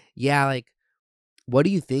 "Yeah, like, what do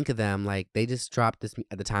you think of them? Like, they just dropped this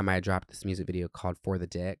at the time I dropped this music video called For the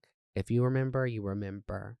Dick. If you remember, you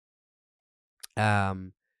remember."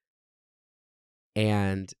 And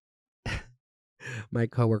my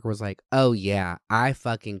coworker was like, "Oh yeah, I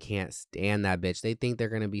fucking can't stand that bitch. They think they're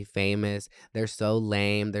gonna be famous. They're so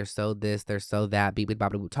lame. They're so this. They're so that. Beep beep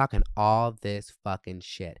bop boop, talking all this fucking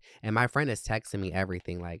shit." And my friend is texting me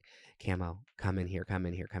everything like, "Camo, come in here, come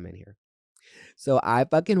in here, come in here." So I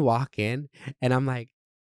fucking walk in, and I'm like,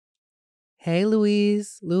 "Hey,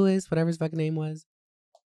 Louis, whatever his fucking name was."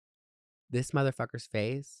 This motherfucker's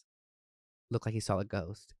face looked like he saw a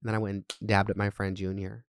ghost. And then I went and dabbed at my friend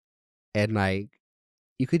Junior, and like,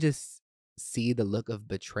 you could just see the look of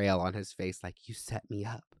betrayal on his face, like, you set me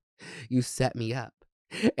up. You set me up.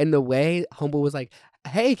 And the way homeboy was like,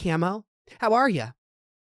 "Hey, Camo, how are you?"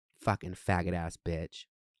 Fucking faggot ass bitch.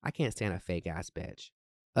 I can't stand a fake ass bitch.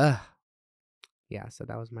 Ugh. Yeah, so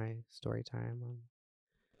that was my story time on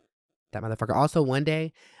that motherfucker. Also, one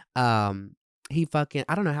day, he fucking,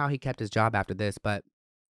 I don't know how he kept his job after this, but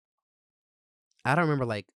I don't remember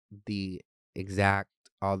like the exact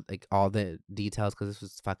all the details because this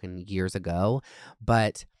was fucking years ago.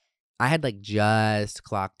 But I had like just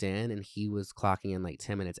clocked in and he was clocking in like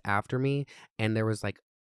 10 minutes after me, and there was like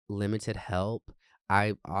limited help.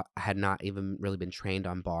 I had not even really been trained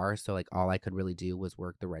on bars, so like all I could really do was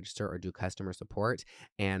work the register or do customer support,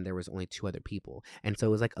 and there was only 2 other people. And so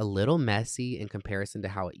it was like a little messy in comparison to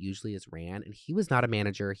how it usually is ran. And he was not a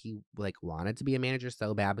manager. He like wanted to be a manager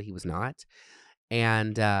so bad, but he was not.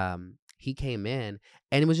 And he came in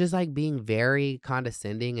and it was just like being very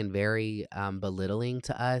condescending and very belittling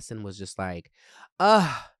to us, and was just like,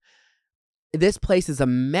 "Ugh, this place is a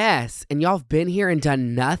mess and y'all have been here and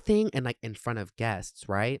done nothing," and like in front of guests,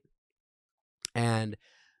 right? And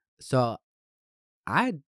so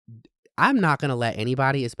I'm not gonna let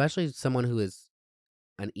anybody, especially someone who is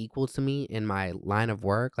unequal to me in my line of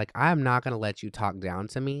work, like, I'm not gonna let you talk down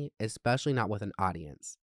to me, especially not with an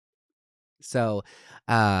audience. So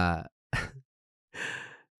uh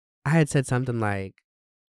I had said something like,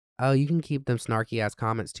 "Oh, you can keep them snarky ass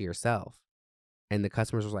comments to yourself." And the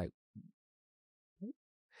customers was like,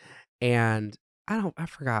 and I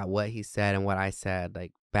forgot what he said and what I said,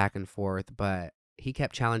 like back and forth, but he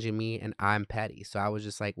kept challenging me and I'm petty. So I was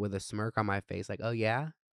just like with a smirk on my face, like, "Oh yeah?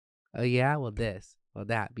 Oh yeah? Well this, well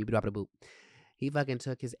that, beep bop boop." He fucking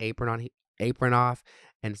took his apron off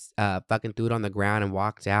and fucking threw it on the ground and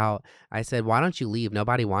walked out. I said, "Why don't you leave?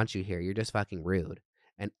 Nobody wants you here. You're just fucking rude."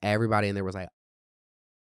 And everybody in there was like,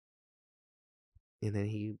 And then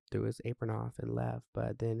he threw his apron off and left.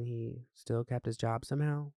 But then he still kept his job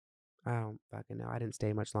somehow. I don't fucking know. I didn't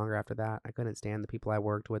stay much longer after that. I couldn't stand the people I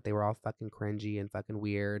worked with. They were all fucking cringy and fucking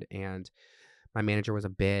weird. And my manager was a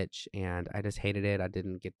bitch. And I just hated it. I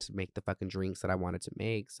didn't get to make the fucking drinks that I wanted to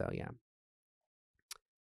make. So, yeah.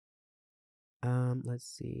 Let's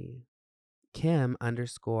see.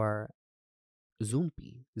 Kim_Zumpy.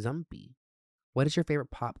 What is your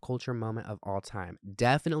favorite pop culture moment of all time?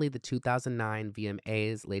 Definitely the 2009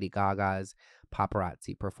 VMAs, Lady Gaga's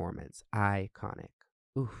paparazzi performance. Iconic.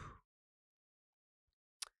 Oof.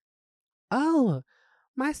 Oh,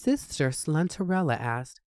 my sister Slunterella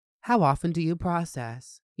asked, how often do you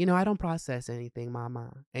process? You know, I don't process anything,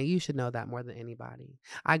 mama. And you should know that more than anybody.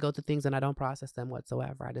 I go through things and I don't process them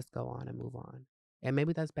whatsoever. I just go on and move on. And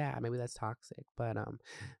maybe that's bad. Maybe that's toxic. But I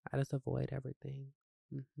just avoid everything.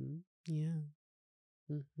 Yeah.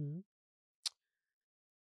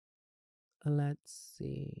 Let's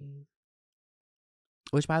see.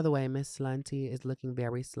 Which, by the way, Miss Slunty is looking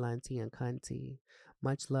very slunty and cunty.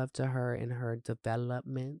 Much love to her in her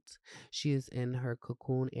development. She is in her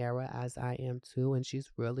cocoon era, as I am too, and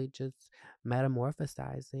she's really just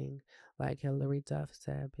metamorphosizing, like Hillary Duff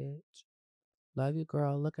said, bitch. Love you,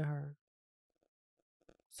 girl. Look at her.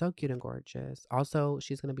 So cute and gorgeous. Also,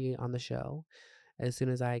 she's going to be on the show as soon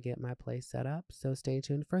as I get my place set up, so stay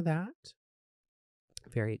tuned for that.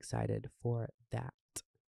 Very excited for that.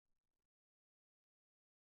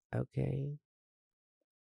 Okay.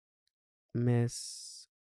 Miss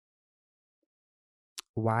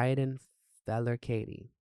Weidenfeller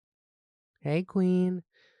Katie. Hey, queen.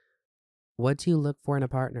 What do you look for in a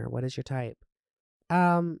partner? What is your type?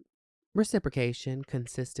 Reciprocation,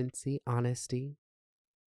 consistency, honesty.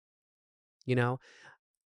 You know,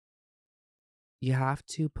 you have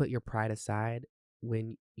to put your pride aside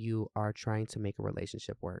when you are trying to make a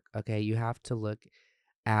relationship work. Okay, you have to look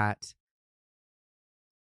at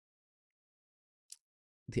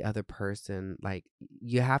the other person. Like,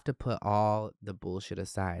 you have to put all the bullshit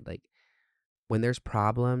aside. Like, when there's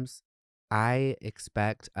problems, I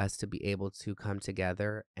expect us to be able to come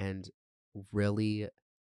together and really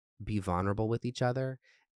be vulnerable with each other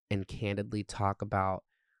and candidly talk about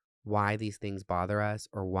why these things bother us,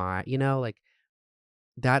 or why, you know, like,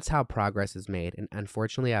 that's how progress is made. And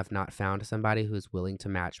unfortunately, I've not found somebody who's willing to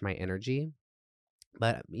match my energy.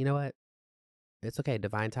 But you know what? It's okay.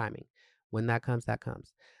 Divine timing. When that comes, that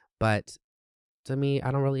comes. But to me,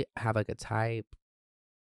 I don't really have like a type.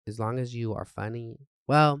 As long as you are funny.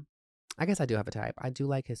 Well, I guess I do have a type. I do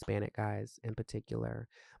like Hispanic guys in particular.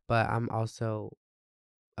 But I'm also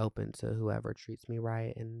open to whoever treats me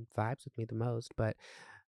right and vibes with me the most. But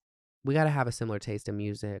we got to have a similar taste in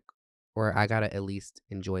music. Or I got to at least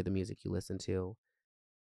enjoy the music you listen to.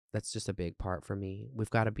 That's just a big part for me. We've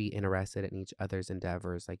got to be interested in each other's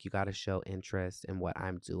endeavors. Like, you got to show interest in what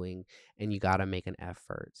I'm doing, and you got to make an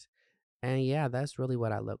effort. And yeah, that's really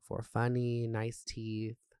what I look for. Funny, nice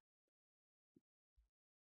teeth.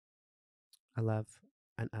 I love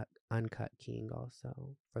an uncut king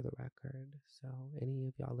also, for the record. So any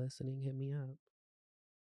of y'all listening, hit me up.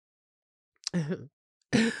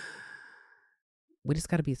 We just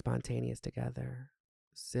got to be spontaneous together.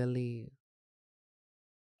 Silly.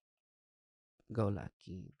 Go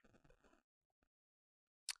lucky.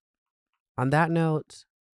 On that note,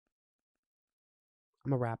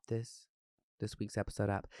 I'm going to wrap this week's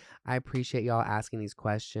episode up. I appreciate y'all asking these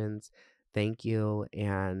questions. Thank you.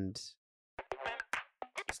 And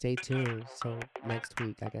stay tuned. So next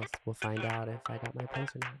week, I guess we'll find out if I got my place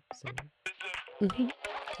or not. So,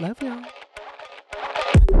 love y'all.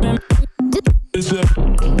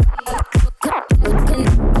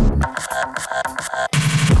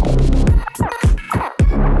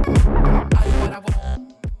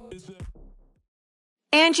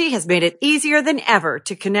 Angie has made it easier than ever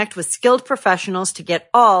to connect with skilled professionals to get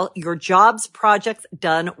all your jobs projects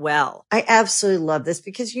done well. I absolutely love this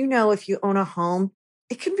because, you know, if you own a home,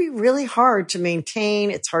 it can be really hard to maintain.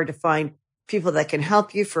 It's hard to find people that can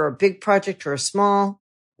help you for a big project or a small.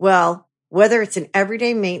 Well, whether it's in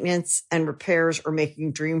everyday maintenance and repairs or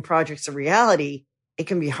making dream projects a reality, it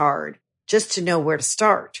can be hard just to know where to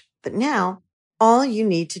start. But now, all you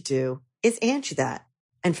need to do is Angie that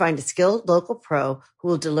and find a skilled local pro who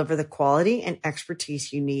will deliver the quality and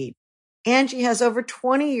expertise you need. Angie has over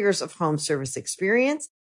 20 years of home service experience,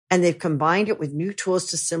 and they've combined it with new tools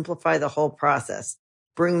to simplify the whole process.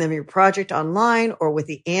 Bring them your project online or with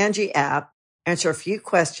the Angie app, answer a few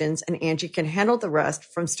questions, and Angie can handle the rest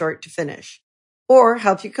from start to finish. Or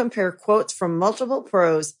help you compare quotes from multiple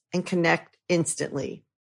pros and connect instantly.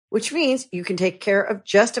 Which means you can take care of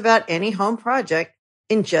just about any home project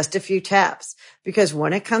in just a few taps. Because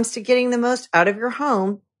when it comes to getting the most out of your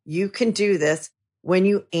home, you can do this when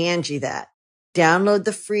you Angie that. Download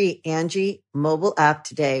the free Angie mobile app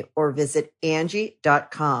today or visit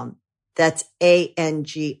Angie.com. That's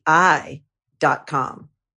ANGI.com.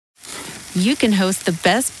 You can host the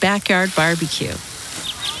best backyard barbecue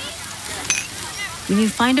when you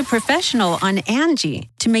find a professional on Angie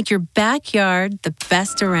to make your backyard the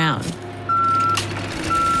best around.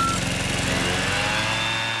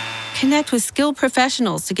 Connect with skilled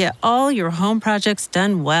professionals to get all your home projects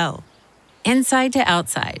done well. Inside to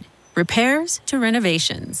outside, repairs to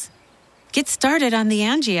renovations. Get started on the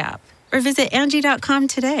Angie app or visit Angie.com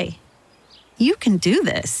today. You can do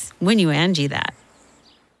this when you Angie that.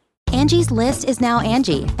 Angie's List is now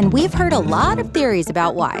Angie, and we've heard a lot of theories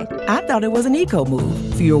about why. I thought it was an eco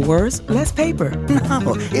move. Fewer words, less paper.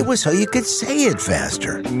 No, it was so you could say it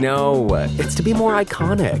faster. No, it's to be more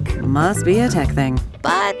iconic. Must be a tech thing.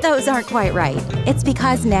 But those aren't quite right. It's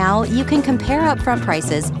because now you can compare upfront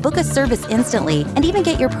prices, book a service instantly, and even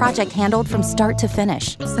get your project handled from start to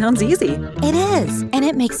finish. Sounds easy. It is, and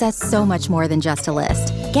it makes us so much more than just a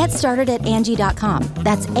list. Get started at Angie.com.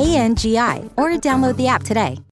 That's ANGI, or download the app today.